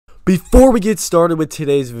Before we get started with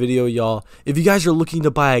today's video, y'all, if you guys are looking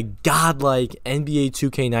to buy a godlike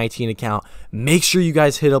NBA2k19 account, make sure you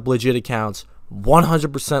guys hit up legit accounts,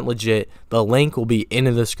 100% legit. The link will be in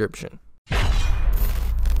the description.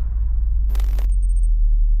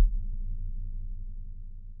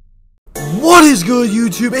 What is good,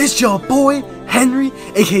 YouTube? It's your boy Henry,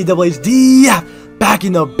 aka DoubleH DF, back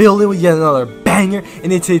in the building with yet another banger.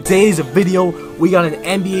 And in today's video, we got an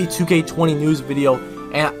NBA2k20 news video.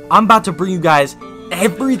 And I'm about to bring you guys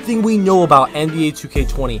everything we know about NBA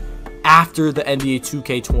 2k20 after the NBA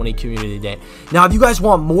 2k20 community day. Now, if you guys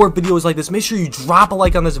want more videos like this, make sure you drop a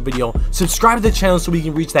like on this video, subscribe to the channel so we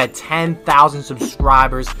can reach that 10,000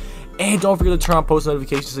 subscribers, and don't forget to turn on post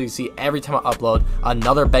notifications so you see every time I upload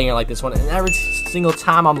another banger like this one, and every single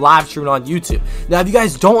time I'm live streaming on YouTube. Now, if you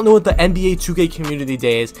guys don't know what the NBA 2k community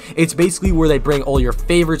day is, it's basically where they bring all your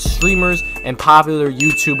favorite streamers and popular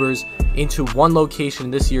YouTubers into one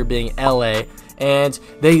location, this year being LA, and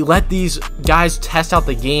they let these guys test out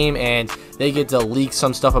the game and they get to leak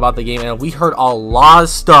some stuff about the game. And we heard a lot of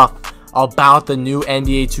stuff about the new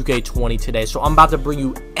NBA 2k20 today, so I'm about to bring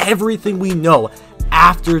you everything we know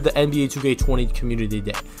after the NBA 2k20 community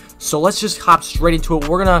day. So let's just hop straight into it.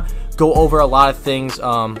 We're gonna go over a lot of things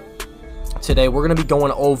today. We're gonna be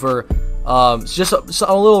going over just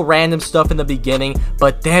a little random stuff in the beginning,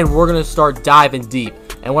 but then we're gonna start diving deep.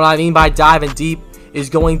 And what I mean by diving deep is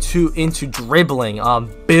going into dribbling,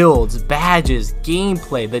 builds, badges,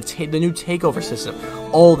 gameplay, the new takeover system,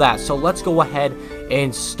 all that. So let's go ahead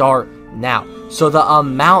and start now. So the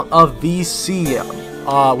amount of VC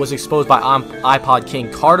was exposed by iPod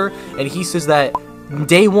King Carter, and he says that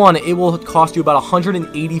day one it will cost you about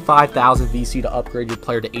 185,000 VC to upgrade your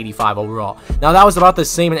player to 85 overall. Now that was about the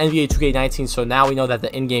same in NBA 2k19, so now we know that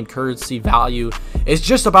the in-game currency value is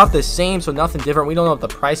just about the same, so nothing different. We don't know if the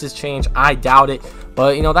prices change. I doubt it,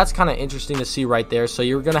 but you know, that's kind of interesting to see right there. So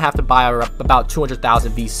you're gonna have to buy about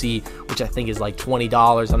 200,000 VC, which I think is like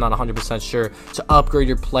 $20. I'm not 100% sure, to upgrade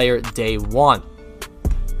your player day one.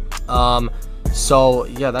 So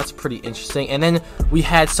yeah, that's pretty interesting. And then we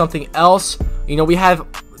had something else. You know, we have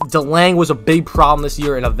delaying was a big problem this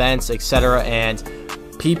year in events, etc. And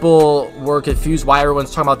people were confused why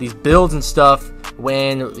everyone's talking about these builds and stuff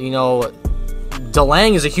when, you know,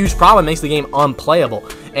 delaying is a huge problem. It makes the game unplayable.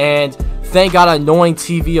 And thank God Annoying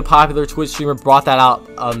TV, a popular Twitch streamer, brought that out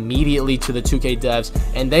immediately to the 2K devs,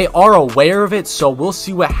 and they are aware of it. So we'll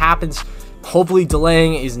see what happens. Hopefully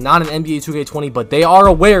delaying is not an NBA 2k20, but they are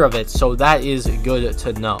aware of it, so that is good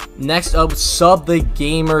to know. Next up, Sub the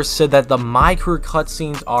Gamer said that the micro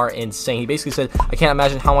cutscenes are insane. He basically said, I can't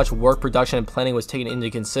imagine how much work, production, and planning was taken into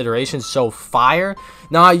consideration. So fire.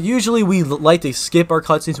 Now, usually we like to skip our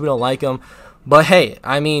cutscenes, we don't like them, but hey,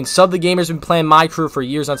 I mean, Sub the Gamer's been playing my crew for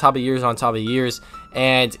years on top of years on top of years,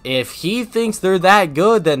 and if he thinks they're that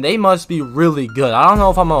good, then they must be really good. I don't know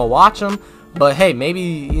if I'm gonna watch them, but hey, maybe,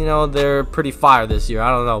 you know, they're pretty fire this year.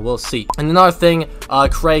 I don't know. We'll see. And another thing,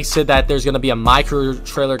 Craig said that there's going to be a micro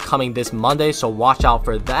trailer coming this Monday, so watch out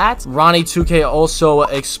for that. Ronnie2K also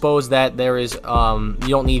exposed that there is, you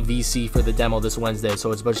don't need VC for the demo this Wednesday,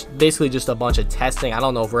 so it's basically just a bunch of testing. I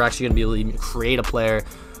don't know if we're actually going to be able to create a player.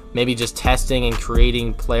 Maybe just testing and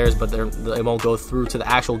creating players, but it won't go through to the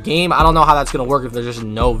actual game. I don't know how that's going to work if there's just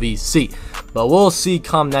no VC, but we'll see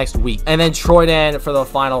come next week. And then Troydan, for the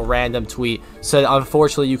final random tweet, said,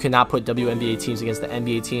 unfortunately, you cannot put WNBA teams against the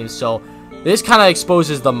NBA teams. So this kind of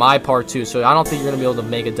exposes the my part too. So I don't think you're going to be able to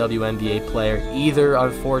make a WNBA player either,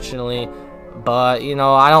 unfortunately. But, you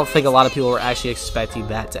know, I don't think a lot of people were actually expecting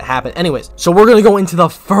that to happen. Anyways, so we're going to go into the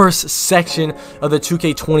first section of the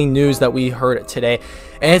 2K20 news that we heard today.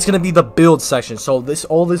 And it's going to be the build section. So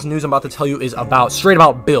all this news I'm about to tell you is straight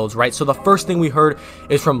about builds, right? So the first thing we heard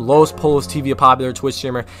is from Los Polos TV, a popular Twitch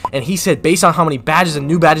streamer. And he said, based on how many badges and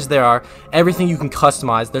new badges there are, everything you can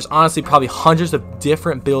customize, there's honestly probably hundreds of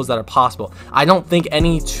different builds that are possible. I don't think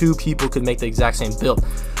any two people could make the exact same build.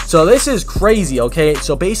 So this is crazy, okay?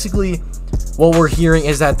 So basically, what we're hearing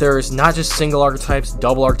is that there's not just single archetypes,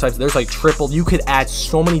 double archetypes, there's like triple. You could add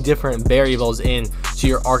so many different variables in to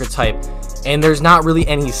your archetype, and there's not really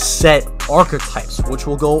any set archetypes, which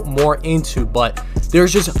we'll go more into, but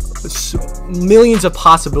there's just millions of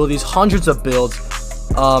possibilities, hundreds of builds,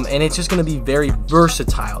 and it's just going to be very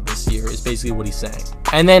versatile this year is basically what he's saying.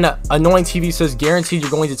 And then Annoying TV says, guaranteed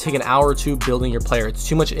you're going to take an hour or two building your player. It's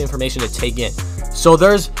too much information to take in. So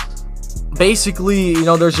there's basically, you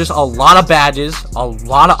know, there's just a lot of badges, a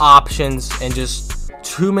lot of options, and just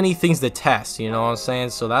too many things to test, you know what I'm saying?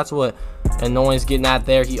 So that's what and no one's getting that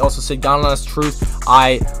there. He also said, "God honest truth,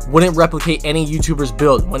 I wouldn't replicate any YouTuber's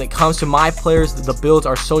build. When it comes to my players, the builds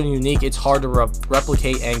are so unique, it's hard to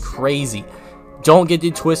replicate and crazy. Don't get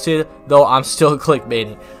it twisted, though I'm still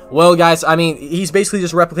clickbaiting." Well, guys, I mean, he's basically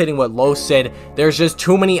just replicating what Lowe said. There's just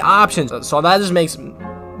too many options, so that just makes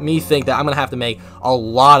me think that I'm gonna have to make a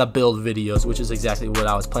lot of build videos, which is exactly what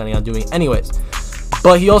I was planning on doing anyways.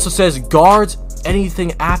 But he also says, "Guards,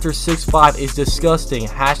 anything after 6'5" is disgusting.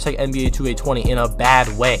 Hashtag NBA2k20 in a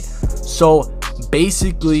bad way." So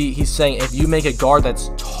basically he's saying if you make a guard that's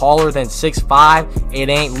taller than 6'5", it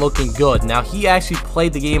ain't looking good. Now, he actually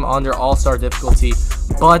played the game under all-star difficulty,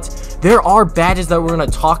 but there are badges that we're going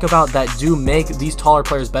to talk about that do make these taller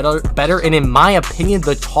players better, and in my opinion,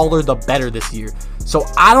 the taller the better this year. So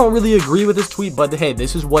I don't really agree with this tweet, but hey,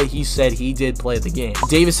 this is what he said. He did play the game.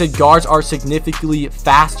 Davis said, "Guards are significantly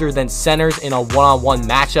faster than centers in a one-on-one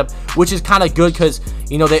matchup," which is kind of good because,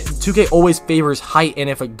 you know, 2K always favors height, and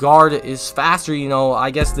if a guard is faster, you know,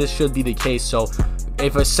 I guess this should be the case. So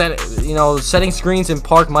if a setting screens in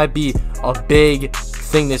Park might be a big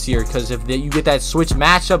thing this year, because if you get that switch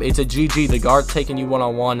matchup, it's a GG. The guard taking you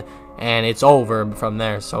one-on-one, and it's over from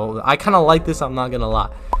there. So I kind of like this, I'm not gonna lie.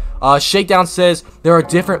 Shakedown says, "There are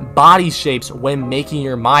different body shapes when making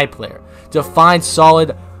your my player. Define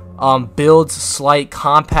solid builds, slight,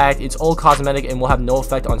 compact. It's all cosmetic and will have no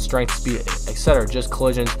effect on strength, speed, etc. Just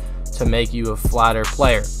collisions to make you a flatter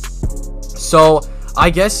player." So I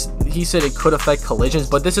guess he said it could affect collisions,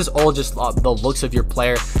 but this is all just the looks of your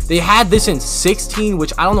player. They had this in 16,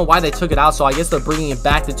 which I don't know why they took it out, so I guess they're bringing it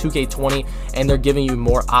back to 2K20, and they're giving you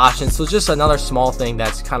more options. So just another small thing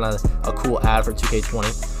that's kind of a cool ad for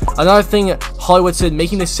 2K20. Another thing, Hollywood said,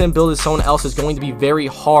 "Making the sim build as someone else is going to be very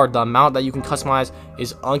hard. The amount that you can customize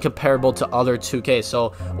is uncomparable to other 2K.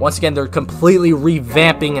 So once again, they're completely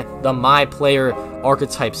revamping the my player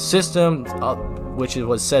archetype system, which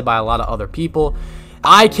was said by a lot of other people.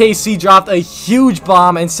 IKC dropped a huge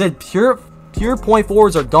bomb and said pure point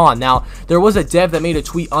forwards are gone. Now, there was a dev that made a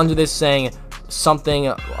tweet under this saying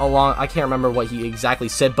something along, I can't remember what he exactly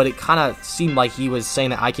said, but it kind of seemed like he was saying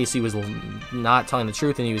that IKC was not telling the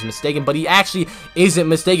truth and he was mistaken, but he actually isn't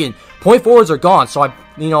mistaken. Point forwards are gone. So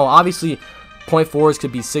obviously point forwards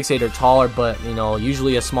could be 6'8" or taller, but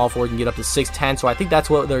usually a small forward can get up to 6'10". So I think that's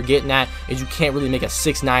what they're getting at, is you can't really make a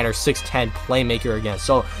 6'9" or 6'10" playmaker again.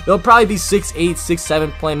 So there'll probably be 6'8",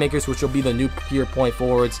 6'7" playmakers, which will be the new pure point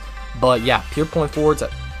forwards. But yeah, pure point forwards,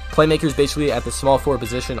 playmakers basically at the small forward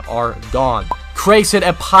position are gone. Craig said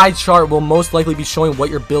a pie chart will most likely be showing what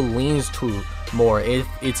your build leans to more, if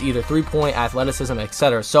it's either 3-point, athleticism,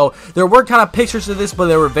 etc. So there were kind of pictures of this, but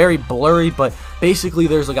they were very blurry. But basically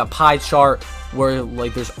there's like a pie chart where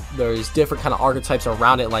like there's different kind of archetypes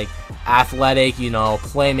around it, like athletic,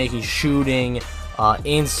 playmaking, shooting,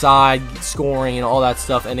 inside scoring, and all that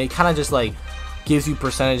stuff, and it kind of just like gives you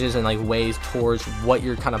percentages and like ways towards what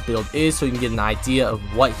your kind of build is, so you can get an idea of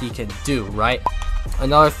what he can do, right?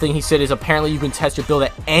 Another thing he said is apparently you can test your build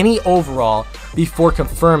at any overall before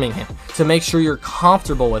confirming him to make sure you're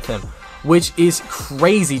comfortable with him, which is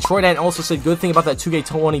crazy. Troy Dan also said, good thing about that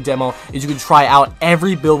 2K20 demo is you can try out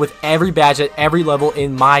every build with every badge at every level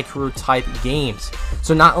in my career type games.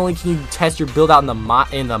 So not only can you test your build out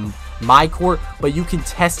in the my court, but you can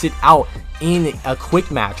test it out in a quick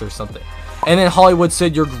match or something. And then Hollywood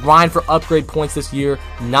said your grind for upgrade points this year,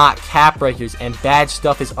 not cap breakers, and badge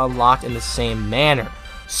stuff is unlocked in the same manner.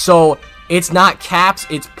 So it's not caps,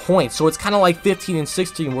 it's points. So it's kind of like 15 and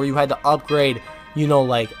 16 where you had to upgrade,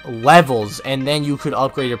 like levels, and then you could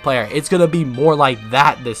upgrade your player. It's going to be more like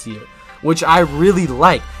that this year, which I really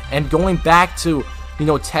like. And going back to,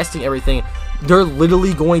 testing everything, they're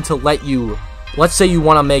literally going to let you, let's say you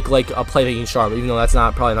want to make like a playmaking sharp, even though that's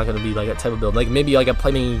probably not going to be like a type of build, like maybe like a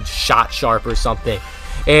playmaking shot sharp or something,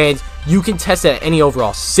 and you can test it at any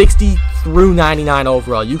overall, 60 through 99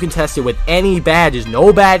 overall. You can test it with any badges,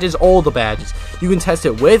 no badges, all the badges. You can test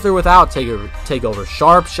it with or without takeover,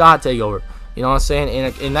 sharp shot takeover. You know what I'm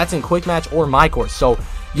saying? And that's in quick match or my course. So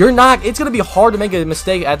it's going to be hard to make a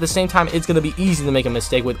mistake. At the same time, it's going to be easy to make a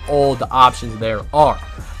mistake with all the options there are.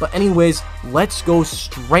 But anyways, let's go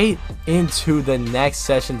straight into the next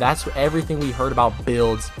session. That's everything we heard about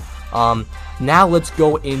builds. Now let's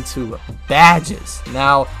go into badges.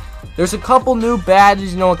 Now, there's a couple new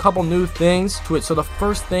badges, a couple new things to it. So the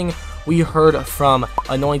first thing we heard from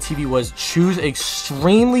Annoying TV was choose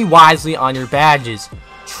extremely wisely on your badges.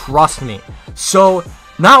 Trust me. So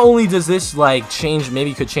not only does this like change,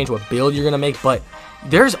 maybe could change what build you're gonna make, but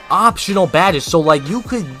there's optional badges, so like you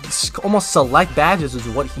could almost select badges is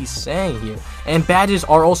what he's saying here. And badges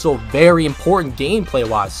are also very important gameplay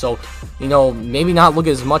wise, so you know, maybe not look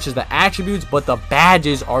as much as the attributes, but the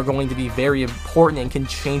badges are going to be very important and can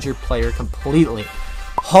change your player completely.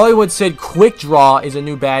 Hollywood said quick draw is a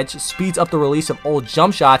new badge, speeds up the release of old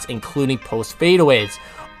jump shots including post fadeaways.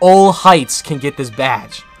 All heights can get this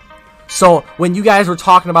badge. So when you guys were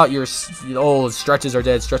talking about your stretches are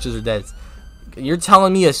dead, you're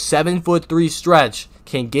telling me a 7'3" stretch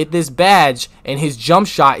can get this badge and his jump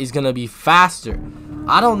shot is gonna be faster.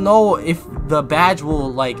 I don't know if the badge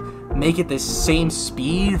will like make it the same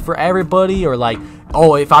speed for everybody, or like,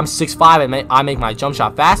 oh, if I'm 6'5" and I make my jump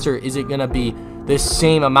shot faster, is it gonna be the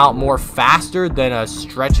same amount more faster than a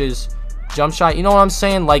stretch's jump shot? You know what I'm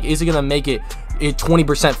saying? Like, is it gonna make it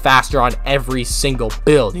 20% faster on every single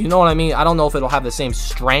build? You know what I mean? I don't know if it'll have the same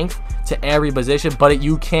strength to every position, but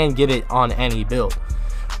you can get it on any build.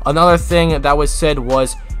 Another thing that was said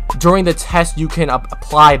was during the test you can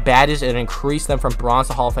apply badges and increase them from bronze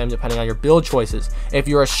to Hall of Fame depending on your build choices. If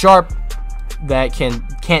you're a sharp that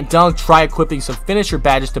can't dunk, try equipping some finisher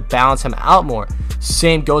badges to balance him out more.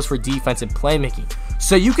 Same goes for defense and playmaking.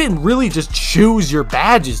 So you can really just choose your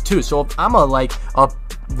badges too. So if I'm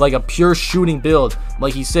a pure shooting build,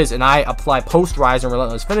 like he says, and I apply post rise and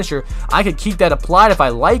relentless finisher, I could keep that applied if I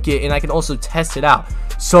like it, and I can also test it out.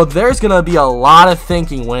 So there's gonna be a lot of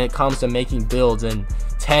thinking when it comes to making builds and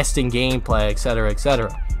testing gameplay, etc.,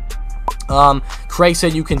 etc. Craig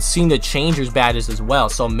said you can seem to change your badges as well,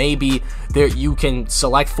 so maybe there you can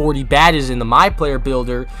select 40 badges in the My Player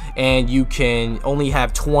Builder and you can only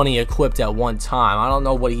have 20 equipped at one time. I don't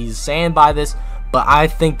know what he's saying by this, but I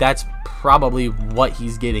think that's probably what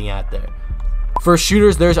he's getting at there. For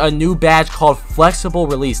shooters, there's a new badge called Flexible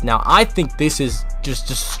Release. Now, I think this is just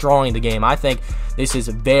destroying the game. I think this is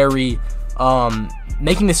very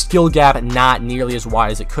making the skill gap not nearly as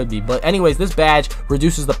wide as it could be. But anyways, this badge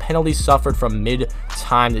reduces the penalty suffered from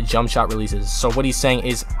mid-timed jump shot releases. So what he's saying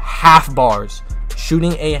is half bars,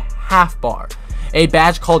 shooting a half bar. A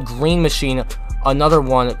badge called Green Machine, another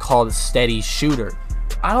one called Steady Shooter.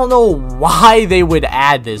 I don't know why they would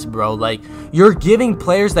add this, bro. Like, you're giving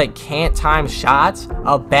players that can't time shots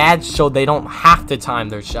a badge so they don't have to time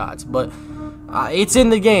their shots. But it's in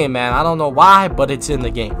the game, man. I don't know why, but it's in the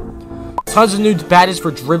game. Tons of new badges for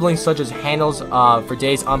dribbling, such as handles for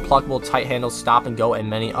days, unpluckable, tight handles, stop and go, and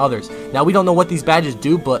many others. Now, we don't know what these badges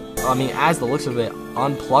do, but I mean, as the looks of it,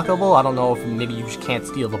 unpluckable, I don't know if maybe you just can't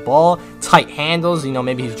steal the ball. Tight handles, you know,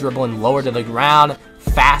 maybe he's dribbling lower to the ground,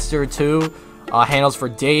 faster too. Handles for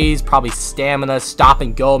days, probably stamina, stop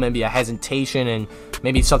and go, maybe a hesitation, and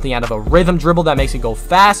maybe something out of a rhythm dribble that makes it go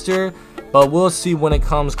faster. But we'll see when it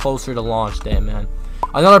comes closer to launch day, man.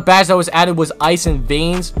 Another badge that was added was Ice and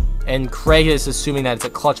Veins, and Craig is assuming that it's a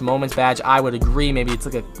Clutch Moments badge. I would agree. Maybe it's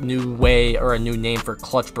like a new way or a new name for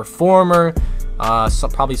Clutch Performer.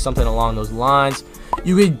 Probably something along those lines.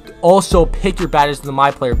 You could also pick your badges to the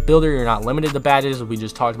My Player Builder. You're not limited to badges. We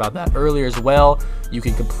just talked about that earlier as well. You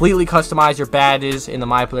can completely customize your badges in the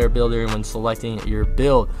My Player Builder when selecting your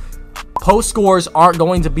build. Post scores aren't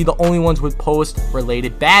going to be the only ones with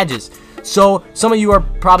post-related badges. So some of you are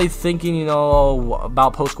probably thinking, you know,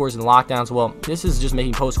 about post scores and lockdowns. Well, this is just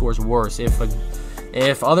making post scores worse.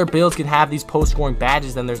 If other builds can have these post scoring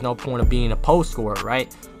badges, then there's no point of being a post scorer,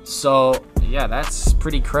 right? So yeah, that's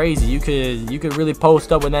pretty crazy. You could really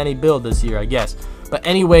post up with any build this year, I guess. But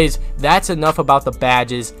anyways, that's enough about the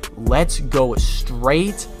badges. Let's go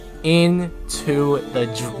straight into the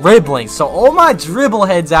dribbling. So all my dribble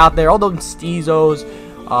heads out there, all those Stezos,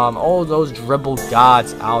 all those dribble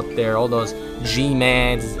gods out there, all those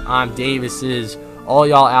G-Mans, I'm Davises, all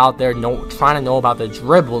y'all out there trying to know about the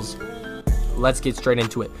dribbles. Let's get straight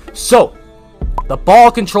into it. So the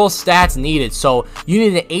ball control stats needed. So you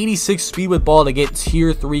need an 86 speed with ball to get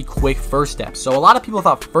tier 3 quick first step. So a lot of people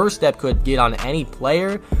thought first step could get on any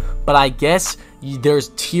player, but I guess there's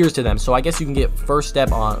tiers to them. So I guess you can get first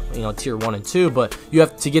step on, you know, tier 1 and 2, but you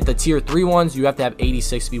have to get the tier 3 ones, you have to have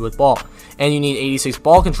 86 speed with ball, and you need 86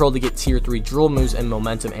 ball control to get tier 3 drill moves and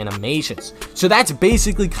momentum animations. So that's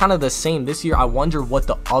basically kind of the same this year. I wonder what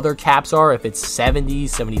the other caps are, if it's 70,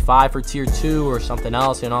 75 for tier 2 or something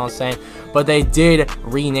else, you know what I'm saying? But they did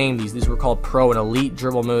rename these were called pro and elite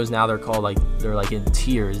dribble moves. Now they're called they're in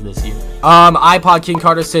tiers this year. iPod King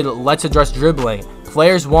Carter said, let's address dribbling.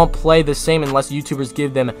 Players won't play the same unless YouTubers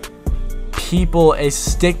give them people. A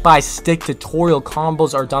stick-by-stick tutorial.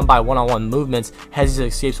 Combos are done by one-on-one movements. Heads and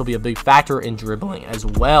escapes will be a big factor in dribbling as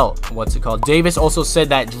well. What's it called? Davis also said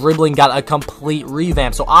that dribbling got a complete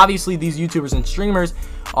revamp. So obviously these YouTubers and streamers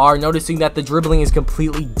are noticing that the dribbling is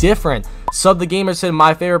completely different. Sub the Gamer said,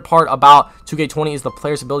 my favorite part about 2K20 is the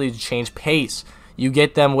player's ability to change pace. You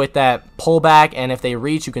get them with that pullback, and if they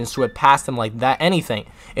reach, you can sweep past them like that. Anything.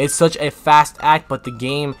 It's such a fast act, but the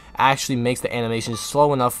game actually makes the animation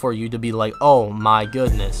slow enough for you to be like, oh my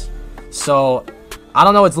goodness. So, I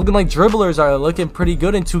don't know. It's looking like dribblers are looking pretty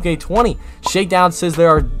good in 2K20. Shakedown says there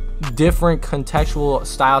are different contextual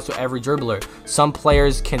styles to every dribbler. Some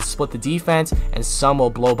players can split the defense, and some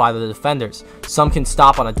will blow by the defenders. Some can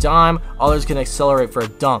stop on a dime, others can accelerate for a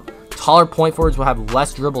dunk. Taller point forwards will have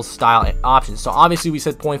less dribble style options. So obviously we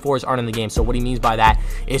said point forwards aren't in the game. So what he means by that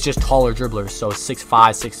is just taller dribblers. So 6'5",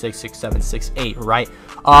 6'6", 6'7", 6'8", right?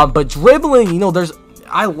 But dribbling, you know,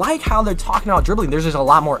 I like how they're talking about dribbling. There's just a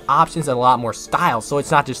lot more options and a lot more styles. So it's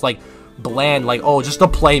not just like bland, like, oh, just a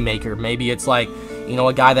playmaker. Maybe it's like, you know,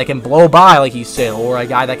 a guy that can blow by, like he said, or a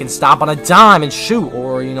guy that can stop on a dime and shoot,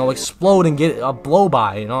 or, you know, explode and get a blow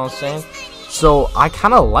by, you know what I'm saying? So I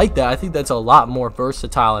kind of like that. I think that's a lot more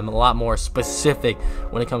versatile and a lot more specific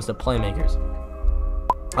when it comes to playmakers.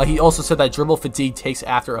 He also said that dribble fatigue takes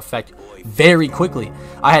after effect very quickly.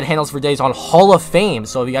 I had handles for days on Hall of Fame.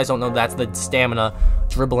 So if you guys don't know, that's the stamina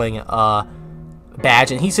dribbling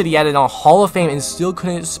badge. And he said he had it on Hall of Fame and still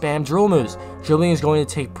couldn't spam dribble moves. Dribbling is going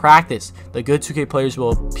to take practice. The good 2K players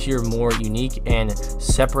will appear more unique and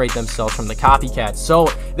separate themselves from the copycats. So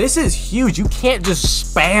this is huge. You can't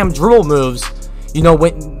just spam dribble moves. You know,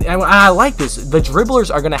 and I like this. The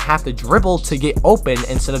dribblers are going to have to dribble to get open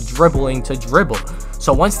instead of dribbling to dribble.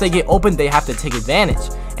 So once they get open, they have to take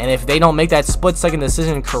advantage. And if they don't make that split-second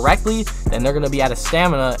decision correctly, then they're going to be out of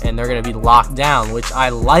stamina and they're going to be locked down, which I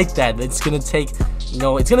like that. It's going to take, you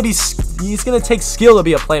know, it's going to take skill to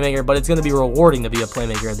be a playmaker, but it's going to be rewarding to be a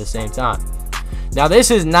playmaker at the same time. Now,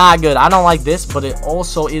 this is not good. I don't like this, but it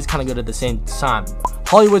also is kind of good at the same time.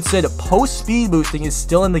 Hollywood said post speed boosting is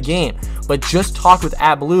still in the game, but just talked with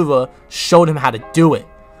Baluba showed him how to do it.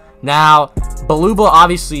 Now, Baluba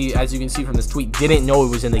obviously, as you can see from this tweet, didn't know it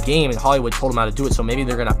was in the game, and Hollywood told him how to do it, so maybe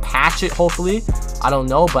they're going to patch it, hopefully. I don't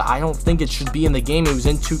know, but I don't think it should be in the game. It was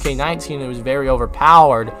in 2K19. It was very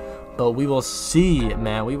overpowered, but we will see,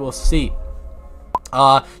 man. We will see.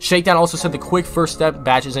 Shakedown also said the quick first step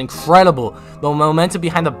badge is incredible. The momentum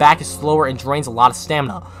behind the back is slower and drains a lot of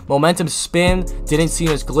stamina. Momentum spin didn't seem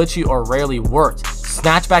as glitchy or rarely worked.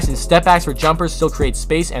 Snatchbacks and stepbacks for jumpers still create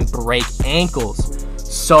space and break ankles.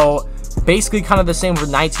 So basically kind of the same for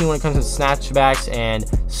 19 when it comes to snatchbacks and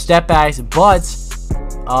stepbacks, but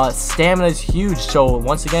stamina is huge. So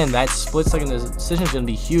once again, that split-second decision is going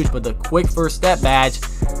to be huge, but the quick first step badge,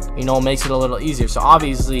 you know, makes it a little easier. So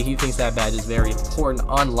obviously he thinks that badge is very important,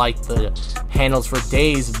 unlike the handles for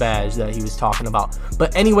days badge that he was talking about.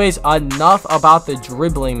 But anyways, enough about the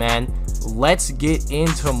dribbling, man. Let's get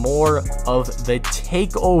into more of the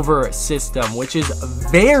takeover system, which is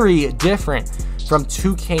very different from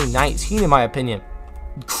 2K19 in my opinion.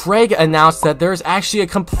 Craig announced that there's actually a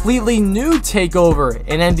completely new takeover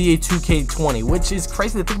in NBA2k20, which is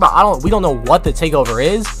crazy to think about. We don't know what the takeover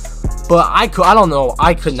is, but I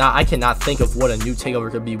cannot think of what a new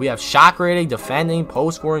takeover could be. We have shot creating, defending,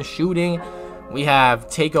 post scoring, shooting. We have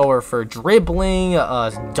takeover for dribbling,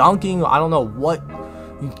 dunking. I don't know what.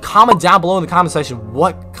 Comment down below in the comment section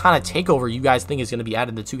what kind of takeover you guys think is going to be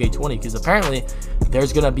added to 2K20, because apparently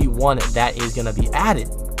there's going to be one that is going to be added.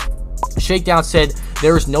 Shakedown said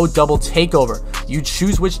there is no double takeover. You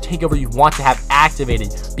choose which takeover you want to have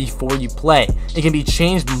activated before you play. It can be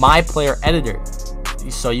changed my player editor,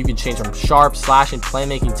 so you can change from sharp, slashing,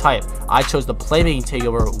 playmaking type. I chose the playmaking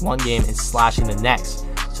takeover one game and slashing the next.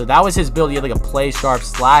 So that was his build. He had like a play sharp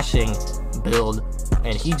slashing build,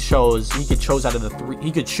 and he could choose out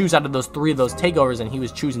of those three of those takeovers, and he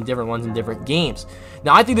was choosing different ones in different games.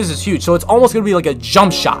 Now I think this is huge. So it's almost gonna be like a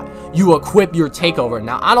jump shot. You equip your takeover.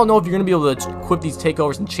 Now I don't know if you're gonna be able to equip these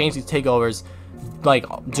takeovers and change these takeovers like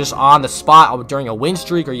just on the spot during a win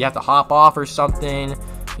streak, or you have to hop off or something,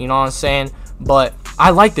 you know what I'm saying? But I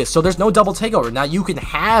like this. So there's no double takeover. Now you can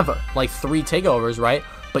have like 3 takeovers, right?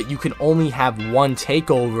 But you can only have 1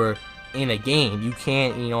 takeover in a game. You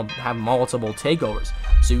can't, you know, have multiple takeovers.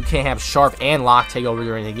 So you can't have sharp and lock takeover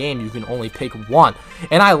during the game. You can only pick one.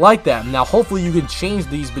 And I like that. Now hopefully you can change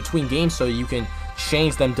these between games, so you can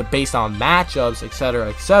change them to based on matchups, etc.,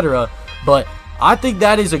 etc. But I think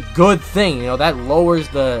that is a good thing. You know, that lowers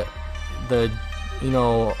the you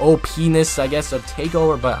know, OP-ness, I guess, of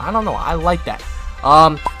takeover. But I don't know, I like that.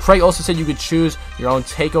 Craig also said you could choose your own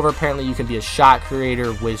takeover. Apparently, you can be a shot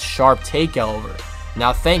creator with sharp takeover.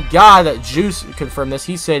 Now, thank God that Juice confirmed this.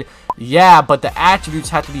 He said, yeah, but the attributes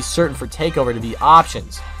have to be certain for takeover to be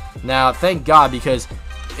options. Now, thank God, because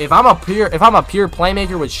if I'm a pure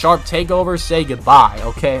playmaker with sharp takeover, say goodbye,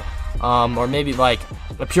 okay? Or maybe like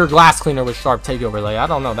a pure glass cleaner with sharp takeover. Like, I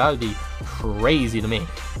don't know, that would be crazy to me.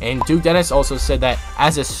 And Duke Dennis also said that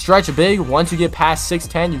as a stretch big, once you get past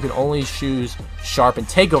 6'10", you can only choose sharp and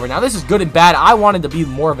takeover. Now, this is good and bad. I wanted to be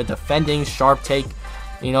more of a defending sharp take,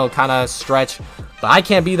 you know, kind of stretch, but I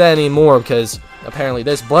can't be that anymore because apparently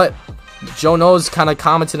this. But Joe Knows kind of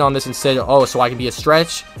commented on this and said, oh, so I can be a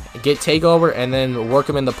stretch, get takeover, and then work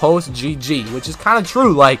him in the post, GG, which is kind of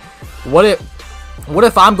true. Like, what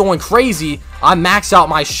if I'm going crazy, I max out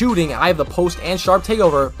my shooting, I have the post and sharp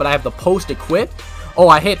takeover, but I have the post equipped? Oh,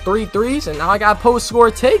 I hit 3 threes, and now I got post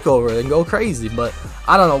score takeover and go crazy. But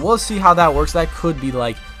I don't know. We'll see how that works. That could be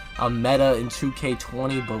like a meta in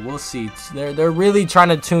 2K20, but we'll see. They're really trying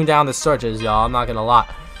to tune down the searches, y'all. I'm not gonna lie.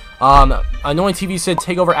 Annoying TV said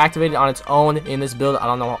takeover activated on its own in this build. I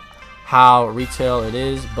don't know how retail it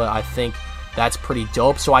is, but I think that's pretty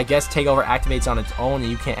dope. So I guess takeover activates on its own and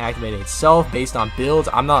you can't activate it itself based on builds.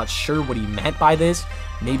 I'm not sure what he meant by this.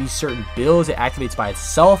 Maybe certain builds it activates by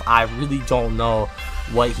itself. I really don't know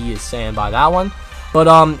what he is saying by that one.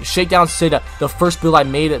 But Shakedown said the first build I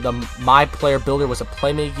made, the My Player Builder, was a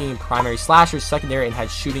playmaking primary slasher, secondary, and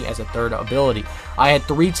had shooting as a third ability. I had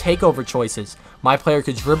 3 takeover choices. My player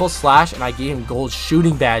could dribble, slash, and I gave him gold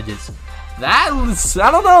shooting badges. That was,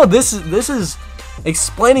 I don't know, this is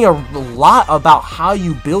explaining a lot about how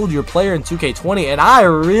you build your player in 2K20, and I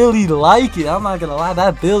really like it. I'm not gonna lie,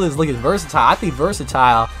 that build is looking versatile. I think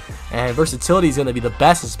versatile and versatility is gonna be the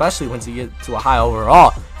best, especially once you get to a high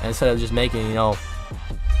overall, and instead of just making, you know,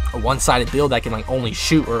 a one-sided build that can like only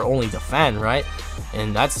shoot or only defend, right?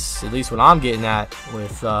 And that's at least what I'm getting at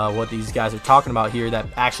with what these guys are talking about here that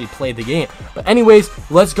actually played the game. But anyways,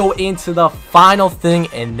 let's go into the final thing,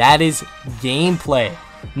 and that is gameplay.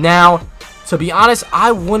 Now, to be honest,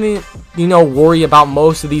 I wouldn't, you know, worry about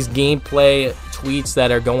most of these gameplay tweets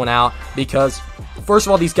that are going out, because first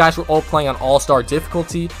of all, these guys were all playing on all-star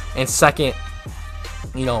difficulty, and second,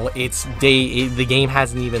 you know, the game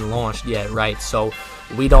hasn't even launched yet, right? So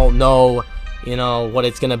we don't know, you know, what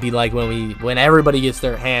it's gonna be like when everybody gets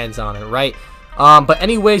their hands on it, right? But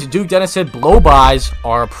anyways, Duke Dennis said blow-bys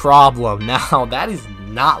are a problem. Now, that is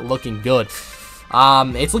not looking good.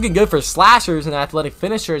 It's looking good for slashers and athletic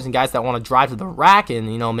finishers and guys that want to drive to the rack,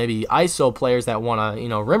 and, you know, maybe ISO players that want to, you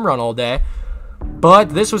know, rim run all day. But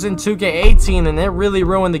this was in 2K18 and it really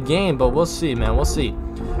ruined the game, but we'll see, man, we'll see.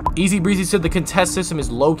 Easy Breezy said the contest system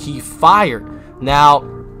is low-key fire. Now,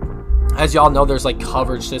 as y'all know, there's like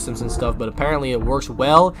coverage systems and stuff, but apparently it works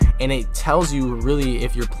well, and it tells you really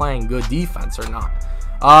if you're playing good defense or not.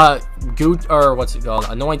 Annoying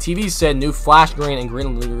TV said new flash green and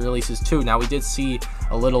green releases too. Now, we did see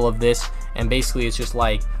a little of this, and basically it's just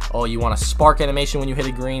like, oh, you want a spark animation when you hit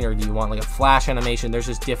a green, or do you want like a flash animation? There's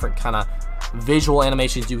just different kind of visual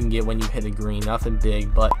animations you can get when you hit a green. Nothing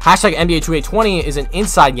big, but hashtag NBA2k20 is an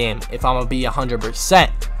inside game, if I'm gonna be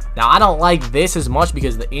 100%. Now, I don't like this as much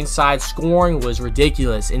because the inside scoring was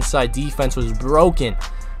ridiculous. Inside defense was broken.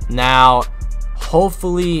 Now,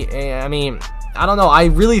 hopefully, I mean, I don't know. I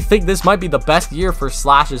really think this might be the best year for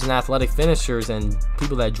slashers and athletic finishers and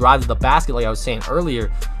people that drive to the basket, like I was saying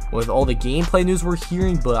earlier, with all the gameplay news we're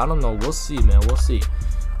hearing. But I don't know. We'll see, man. We'll see.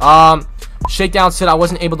 Shakedown said I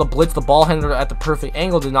wasn't able to blitz the ball handler at the perfect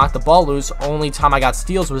angle to knock the ball loose. Only time I got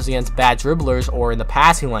steals was against bad dribblers or in the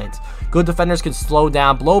passing lanes. Good defenders can slow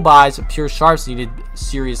down blow-bys. Pure sharps needed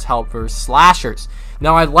serious help for slashers.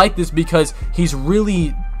 Now, I like this because he's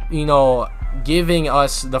really, you know, giving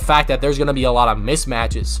us the fact that there's going to be a lot of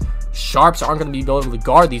mismatches. Sharps aren't going to be able to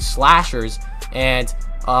guard these slashers, and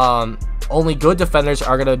only good defenders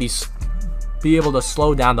are going to be able to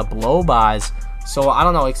slow down the blow-bys. So, I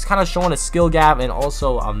don't know, it's kind of showing a skill gap and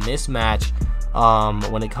also a mismatch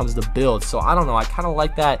when it comes to builds. So, I don't know, I kind of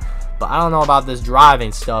like that, but I don't know about this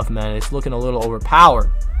driving stuff, man. It's looking a little overpowered.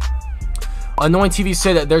 Annoying TV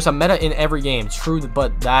said that there's a meta in every game. True,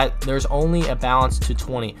 but that there's only a balance to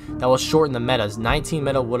 20. That will shorten the metas. 19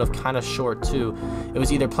 meta would have kind of short too. It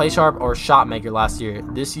was either play sharp or shot maker last year.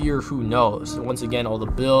 This year, who knows? Once again, all the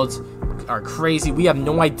builds are crazy. We have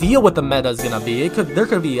no idea what the meta is gonna be. There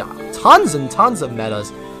could be tons and tons of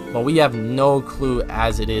metas, but we have no clue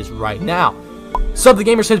as it is right now. Sub the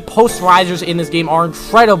Gamer said post risers in this game are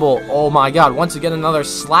incredible. Oh my god, once again another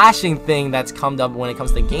slashing thing that's come up when it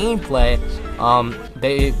comes to gameplay.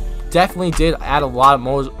 They definitely did add a lot of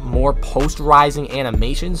more posterizing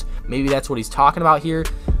animations. Maybe that's what he's talking about here.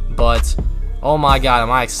 But oh my god,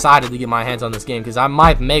 am I excited to get my hands on this game, because I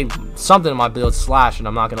might make something in my build slash, and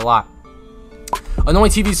I'm not gonna lie.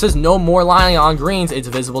 Annoying TV says no more lying on greens, it's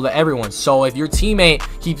visible to everyone. So if your teammate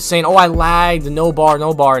keeps saying, oh, I lagged, no bar,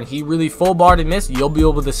 and he really full barred and missed, you'll be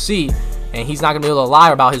able to see, and he's not gonna be able to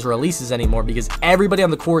lie about his releases anymore, because everybody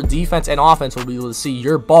on the court, defense and offense, will be able to see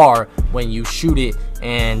your bar when you shoot it,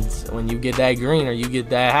 and when you get that green or you get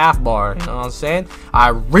that half bar. You know what I'm saying? I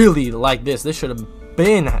really like this. This should have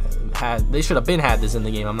been had this in the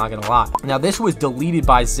game, I'm not gonna lie. Now, this was deleted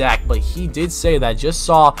by Zach, but he did say that just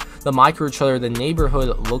saw the micro trailer, the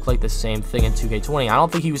neighborhood looked like the same thing in 2K20. I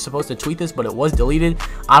don't think he was supposed to tweet this, but it was deleted.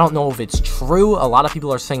 I don't know if it's true. A lot of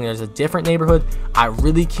people are saying there's a different neighborhood. I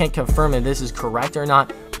really can't confirm if this is correct or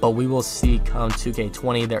not, but we will see come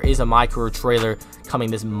 2K20. There is a micro trailer coming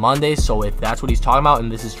this Monday, so if that's what he's talking about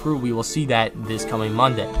and this is true, we will see that this coming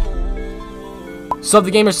Monday. Sub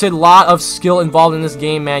the Gamer said, lot of skill involved in this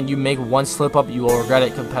game, man. You make one slip up, you will regret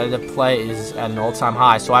it. Competitive play is at an all-time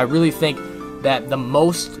high. So I really think that the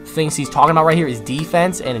most things he's talking about right here is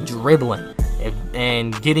defense and dribbling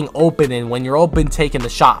and getting open, and when you're open, taking the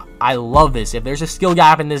shot. I love this. If there's a skill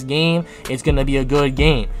gap in this game, it's going to be a good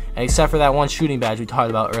game, except for that one shooting badge we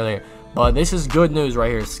talked about earlier. But this is good news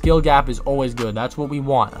right here. Skill gap is always good. That's what we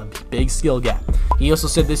want, a big skill gap. He also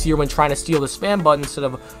said this year when trying to steal the spam button, instead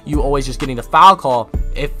of you always just getting the foul call,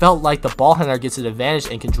 it felt like the ball handler gets an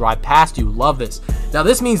advantage and can drive past you. Love this. Now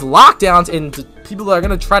this means lockdowns and the people that are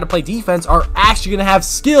going to try to play defense are actually going to have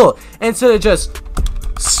skill. Instead of just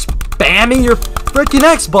spamming your freaking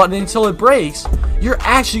X button until it breaks, you're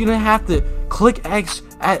actually going to have to click X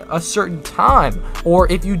at a certain time.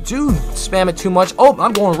 Or if you do spam it too much, oh,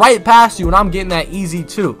 I'm going right past you and I'm getting that easy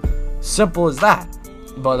too. Simple as that.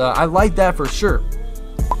 But I like that for sure.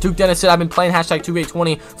 Duke Dennis said, I've been playing hashtag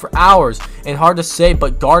 2K20 for hours, and hard to say,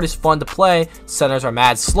 but guard is fun to play, centers are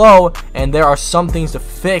mad slow, and there are some things to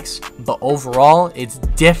fix, but overall it's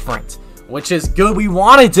different, which is good. We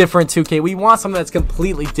want a different 2K. We want something that's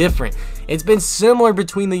completely different. It's been similar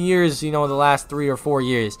between the years, you know, the last 3 or 4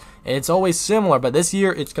 years. It's always similar, but this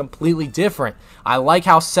year it's completely different. I like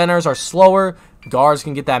how centers are slower. Guards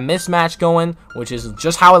can get that mismatch going, which is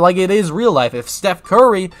just how like it is real life. If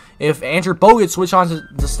Andrew Bogut switch on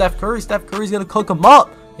to Steph Curry's gonna cook him up.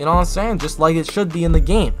 You know what I'm saying? Just like it should be in the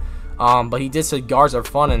game. But he did say guards are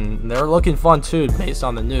fun, and they're looking fun too, based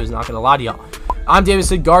on the news. Not gonna lie to y'all. I'm David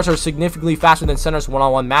said guards are significantly faster than centers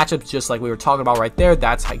one-on-one matchups, just like we were talking about right there.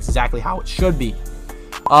 That's exactly how it should be.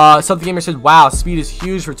 Something Gamer said, wow, speed is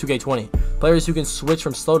huge for 2K20. Players who can switch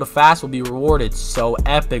from slow to fast will be rewarded. So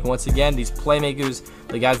epic. Once again, these playmakers,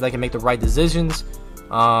 the guys that can make the right decisions,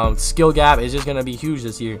 skill gap is just going to be huge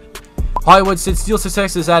this year. Hollywood said steal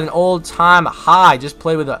success is at an all-time high. Just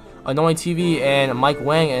play with Annoying TV and Mike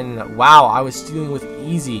Wang, and wow, I was stealing with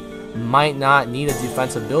easy. Might not need a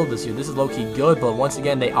defensive build this year. This is low-key good, but once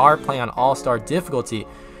again, they are playing on all-star difficulty.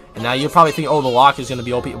 And now you'll probably think, oh, the lock is going to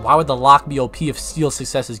be OP. Why would the lock be OP if steal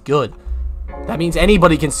success is good? That means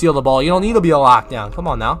anybody can steal the ball. You don't need to be a lockdown. Come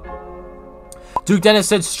on now. Duke Dennis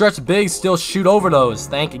said stretch big, still shoot over those.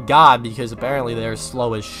 Thank God, because apparently they're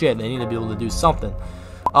slow as shit. They need to be able to do something.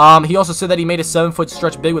 He also said that he made a 7-foot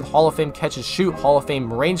stretch big with Hall of Fame catch and shoot, Hall of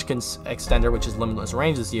Fame range extender, which is limitless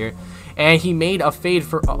range this year. And he made a fade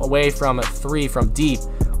away from 3 from deep.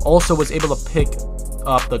 Also was able to pick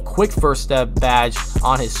up the quick first step badge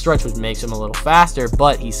on his stretch, which makes him a little faster,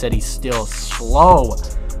 but he said he's still slow.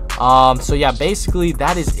 So yeah, basically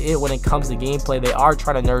that is it when it comes to gameplay. They are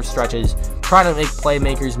trying to nerf stretches, trying to make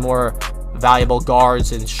playmakers more valuable,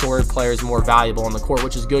 guards and short players more valuable on the court,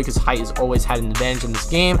 which is good because height has always had an advantage in this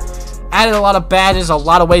game. Added a lot of badges, a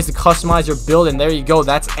lot of ways to customize your build, and there you go.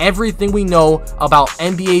 That's everything we know about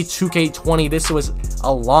NBA 2K20. This was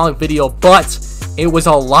a long video, but it was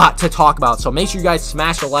a lot to talk about. So make sure you guys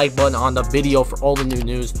smash the like button on the video for all the new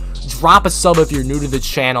news. Drop a sub if you're new to the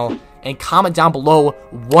channel, and comment down below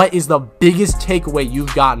what is the biggest takeaway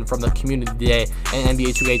you've gotten from the community today in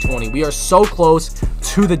NBA 2K20. We are so close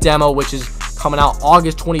to the demo, which is coming out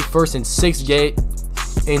August 21st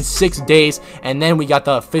in 6 days, and then we got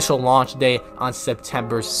the official launch day on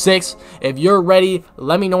September 6th. If you're ready,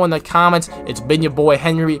 let me know in the comments. It's been your boy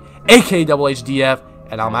Henry, aka DoubleH DF,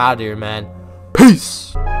 and I'm out of here, man.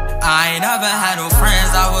 Peace. I ain't never had no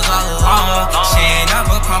friends, I was all alone. She ain't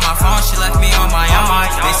never called my phone, she left me on my own.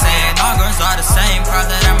 They saying all girls are the same,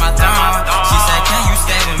 crowded in my throne. She said, can you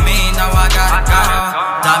stay with me? No, I gotta go.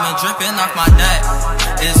 Diamond dripping off my neck,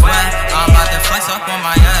 it's wet. I'm about to flex up on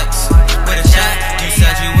my